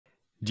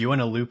Do you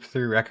want to loop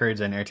through records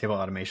and Airtable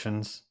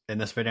automations? In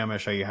this video, I'm going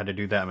to show you how to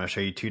do that. I'm going to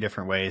show you two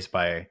different ways.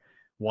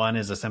 One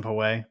is a simple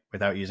way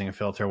without using a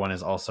filter. One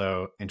is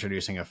also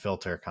introducing a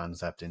filter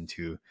concept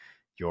into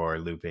your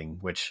looping,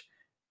 which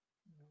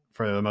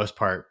for the most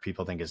part,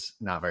 people think is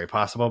not very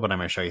possible, but I'm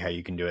going to show you how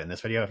you can do it in this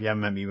video. If you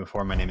haven't met me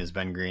before, my name is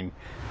Ben Green.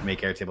 I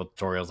make Airtable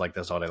tutorials like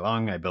this all day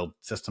long. I build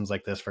systems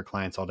like this for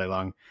clients all day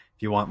long.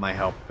 If you want my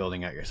help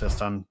building out your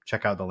system,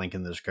 check out the link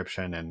in the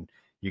description and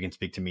you can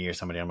speak to me or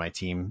somebody on my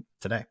team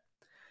today.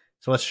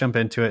 So let's jump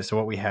into it. So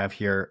what we have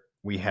here,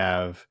 we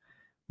have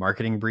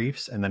marketing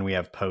briefs, and then we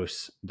have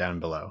posts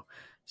down below.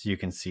 So you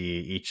can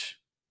see each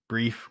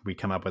brief, we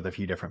come up with a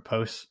few different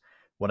posts.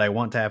 What I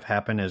want to have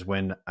happen is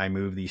when I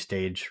move the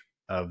stage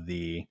of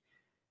the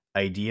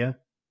idea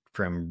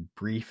from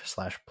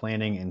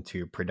brief/planning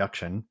into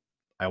production,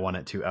 I want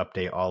it to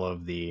update all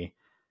of the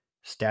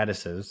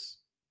statuses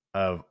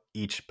of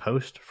each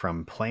post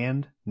from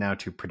planned now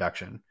to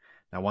production.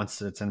 Now,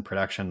 once it's in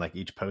production, like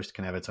each post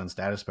can have its own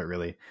status, but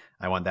really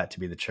I want that to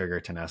be the trigger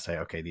to now say,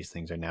 okay, these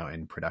things are now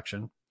in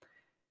production.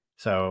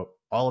 So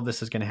all of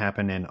this is going to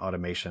happen in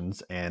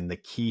automations. And the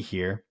key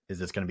here is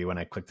it's going to be when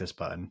I click this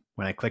button.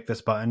 When I click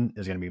this button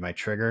is going to be my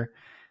trigger.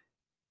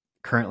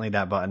 Currently,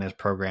 that button is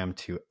programmed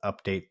to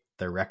update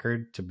the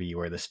record to be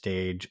where the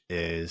stage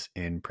is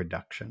in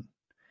production.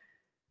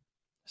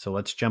 So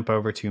let's jump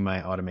over to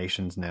my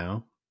automations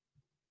now.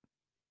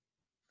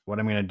 What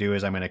I'm going to do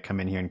is I'm going to come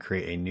in here and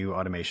create a new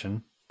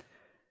automation.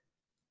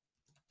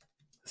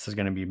 This is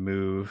going to be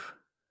move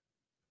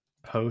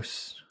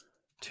posts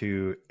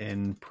to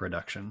in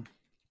production.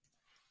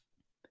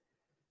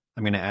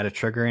 I'm going to add a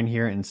trigger in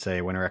here and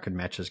say when a record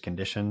matches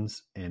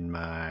conditions in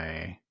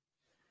my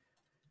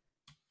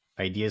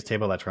ideas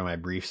table. That's where my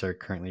briefs are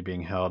currently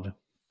being held.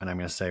 And I'm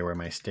going to say where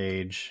my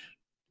stage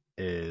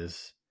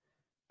is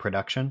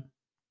production.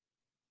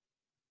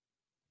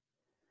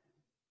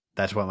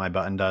 That's what my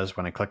button does.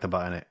 When I click the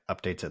button, it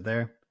updates it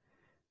there.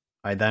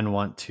 I then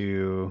want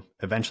to,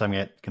 eventually I'm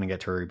going to get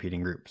to a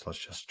repeating group. So let's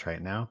just try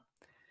it now.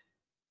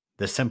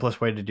 The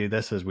simplest way to do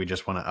this is we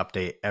just want to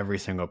update every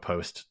single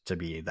post to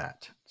be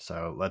that.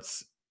 So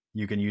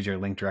you can use your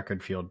linked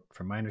record field.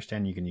 From my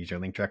understanding, you can use your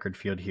linked record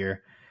field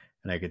here.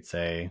 And I could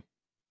say,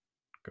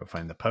 go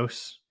find the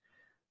posts.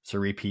 So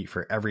repeat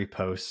for every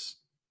post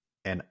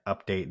and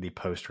update the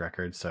post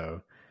record.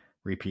 So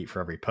repeat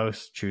for every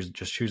post,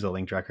 just choose the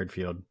linked record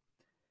field.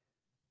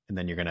 And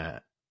then you're going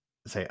to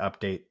say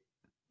update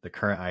the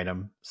current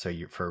item. So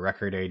for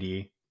record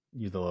ID,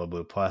 use the little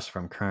blue plus.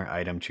 From current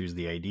item, choose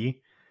the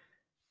ID.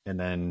 And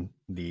then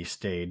the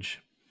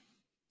stage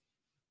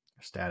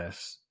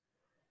status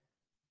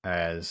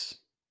as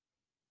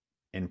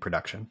in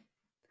production.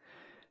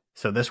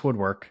 So this would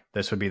work.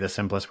 This would be the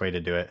simplest way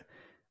to do it.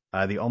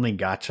 The only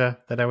gotcha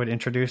that I would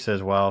introduce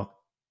is, well,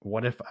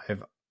 what if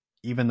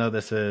even though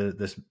this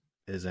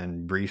is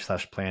in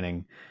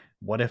brief/planning,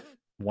 what if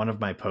one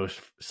of my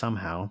posts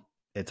somehow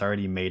it's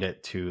already made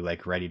it to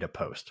like ready to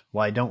post?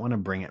 Well, I don't want to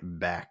bring it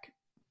back.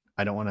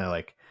 I don't want to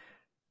like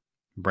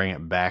bring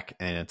it back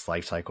in its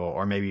life cycle,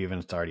 or maybe even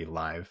it's already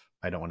live.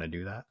 I don't want to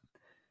do that.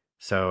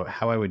 So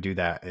how I would do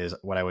that is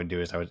what I would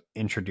do is I would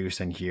introduce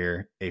in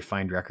here a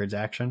find records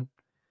action.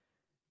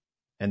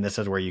 And this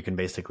is where you can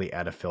basically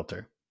add a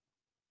filter.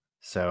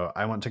 So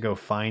I want to go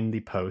find the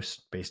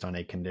post based on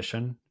a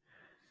condition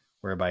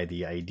whereby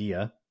the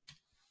idea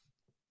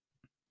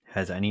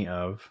has any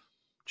of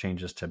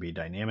changes to be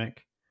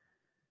dynamic,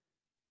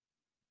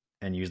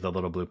 and use the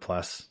little blue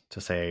plus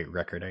to say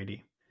record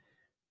ID.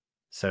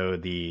 So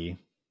the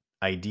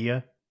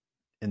idea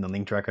in the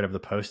linked record of the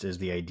post is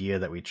the idea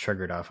that we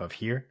triggered off of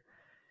here.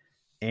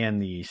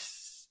 And the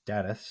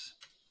status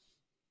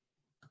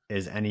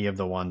is any of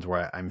the ones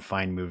where I'm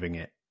fine moving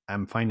it.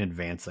 I'm fine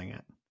advancing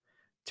it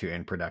to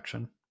in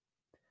production.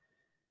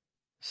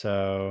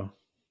 So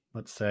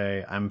let's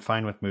say I'm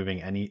fine with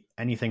moving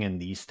anything in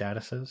these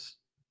statuses.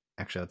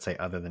 Actually, let's say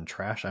other than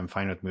trash, I'm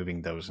fine with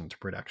moving those into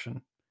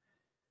production.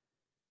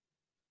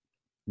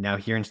 Now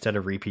here, instead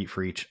of repeat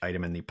for each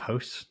item in the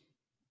post,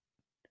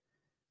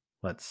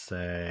 let's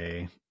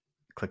say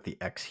click the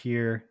X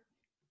here,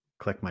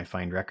 click my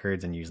find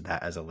records and use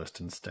that as a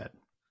list instead.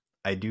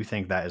 I do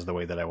think that is the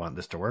way that I want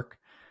this to work.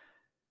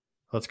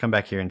 Let's come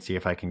back here and see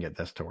if I can get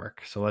this to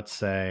work. So let's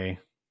say,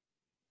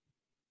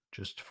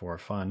 just for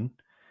fun,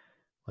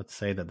 let's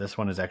say that this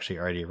one is actually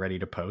already ready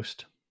to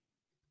post,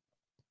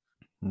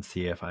 and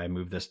see if I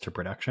move this to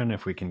production,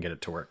 if we can get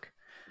it to work.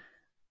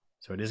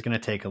 So it is going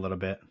to take a little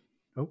bit.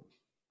 Oh,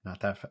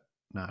 not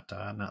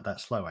that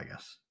slow, I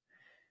guess.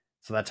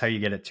 So that's how you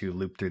get it to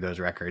loop through those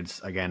records.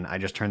 Again, I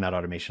just turned that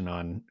automation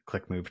on,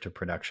 click move to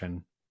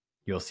production.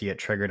 You'll see it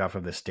triggered off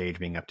of the stage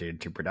being updated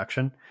to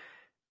production,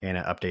 and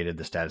it updated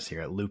the status here.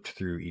 It looped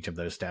through each of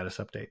those status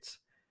updates.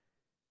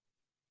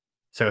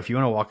 So if you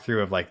want to walk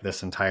through of like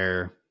this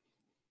entire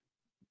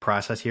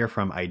process here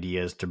from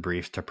ideas to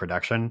briefs to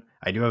production,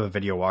 I do have a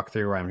video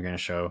walkthrough where I'm going to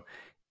show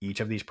each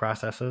of these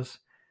processes.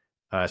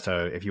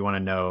 So if you want to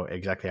know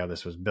exactly how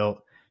this was built,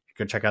 you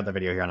could check out the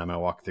video here, and I'm going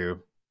to walk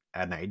through,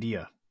 add an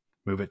idea,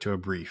 move it to a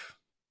brief,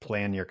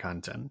 plan your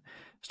content.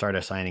 Start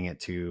assigning it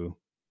to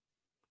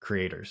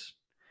creators.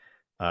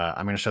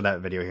 I'm going to show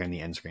that video here in the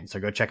end screen. So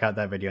go check out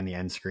that video in the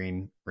end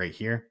screen right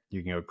here.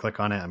 You can go click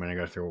on it. I'm going to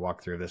go through a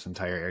walkthrough of this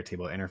entire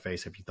Airtable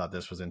interface. If you thought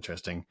this was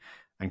interesting,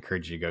 I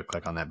encourage you to go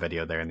click on that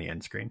video there in the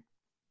end screen.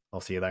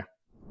 I'll see you there.